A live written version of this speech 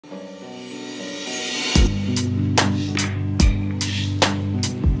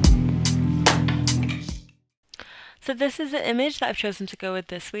So this is the image that I've chosen to go with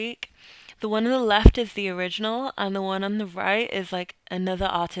this week. The one on the left is the original, and the one on the right is like another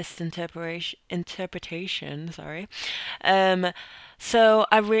artist's interpretation, sorry. Um, so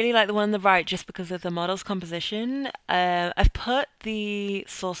I really like the one on the right just because of the model's composition. I've put the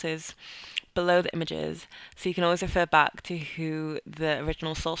sources below the images, so you can always refer back to who the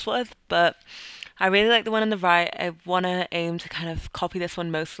original source was. But I really like the one on the right. I want to aim to kind of copy this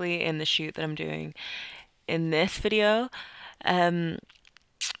one mostly in the shoot that I'm doing in this video. Um,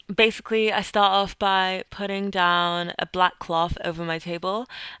 Basically, I start off by putting down a black cloth over my table,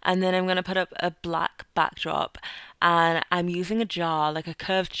 and then I'm going to put up a black backdrop. And I'm using a jar, like a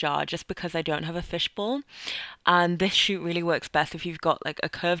curved jar, just because I don't have a fishbowl. And this shoot really works best if you've got like a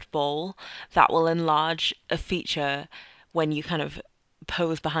curved bowl that will enlarge a feature when you kind of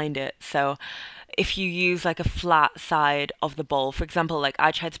pose behind it. So if you use like a flat side of the bowl, for example, like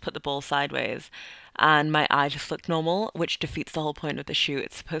I tried to put the bowl sideways and my eye just looked normal, which defeats the whole point of the shoot.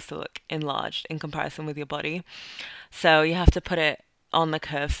 It's supposed to look enlarged in comparison with your body. So you have to put it on the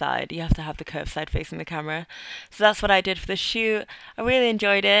curved side. You have to have the curved side facing the camera. So that's what I did for the shoot. I really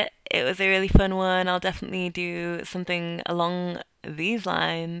enjoyed it. It was a really fun one. I'll definitely do something along these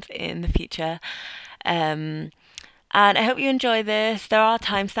lines in the future. Um, and I hope you enjoy this. There are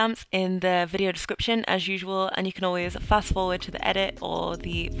timestamps in the video description as usual, and you can always fast forward to the edit or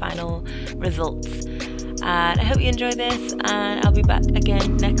the final results. And I hope you enjoy this, and I'll be back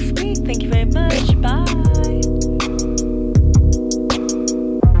again next week. Thank you very much. Bye.